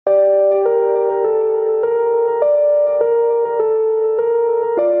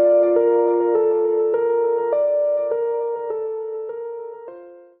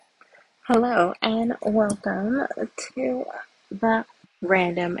Hello and welcome to the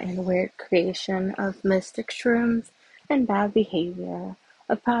random and weird creation of Mystic Shrooms and Bad Behavior,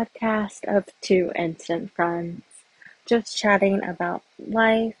 a podcast of two instant friends just chatting about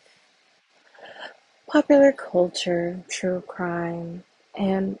life, popular culture, true crime,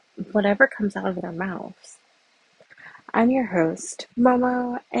 and whatever comes out of their mouths. I'm your host,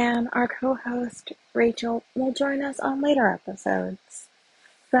 Momo, and our co-host, Rachel, will join us on later episodes.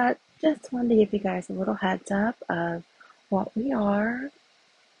 But just wanted to give you guys a little heads up of what we are.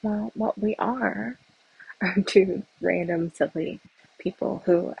 Well, what we are two random, silly people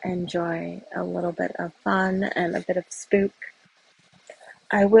who enjoy a little bit of fun and a bit of spook.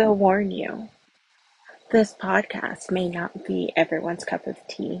 I will warn you, this podcast may not be everyone's cup of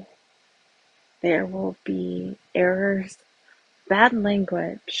tea. There will be errors, bad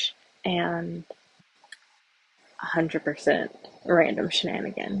language, and 100% random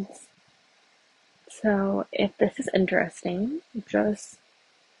shenanigans. So if this is interesting, just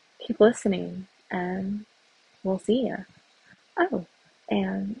keep listening and we'll see ya. Oh,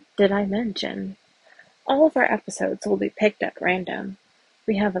 and did I mention all of our episodes will be picked at random?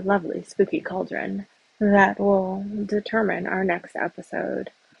 We have a lovely spooky cauldron that will determine our next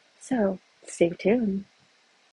episode. So stay tuned.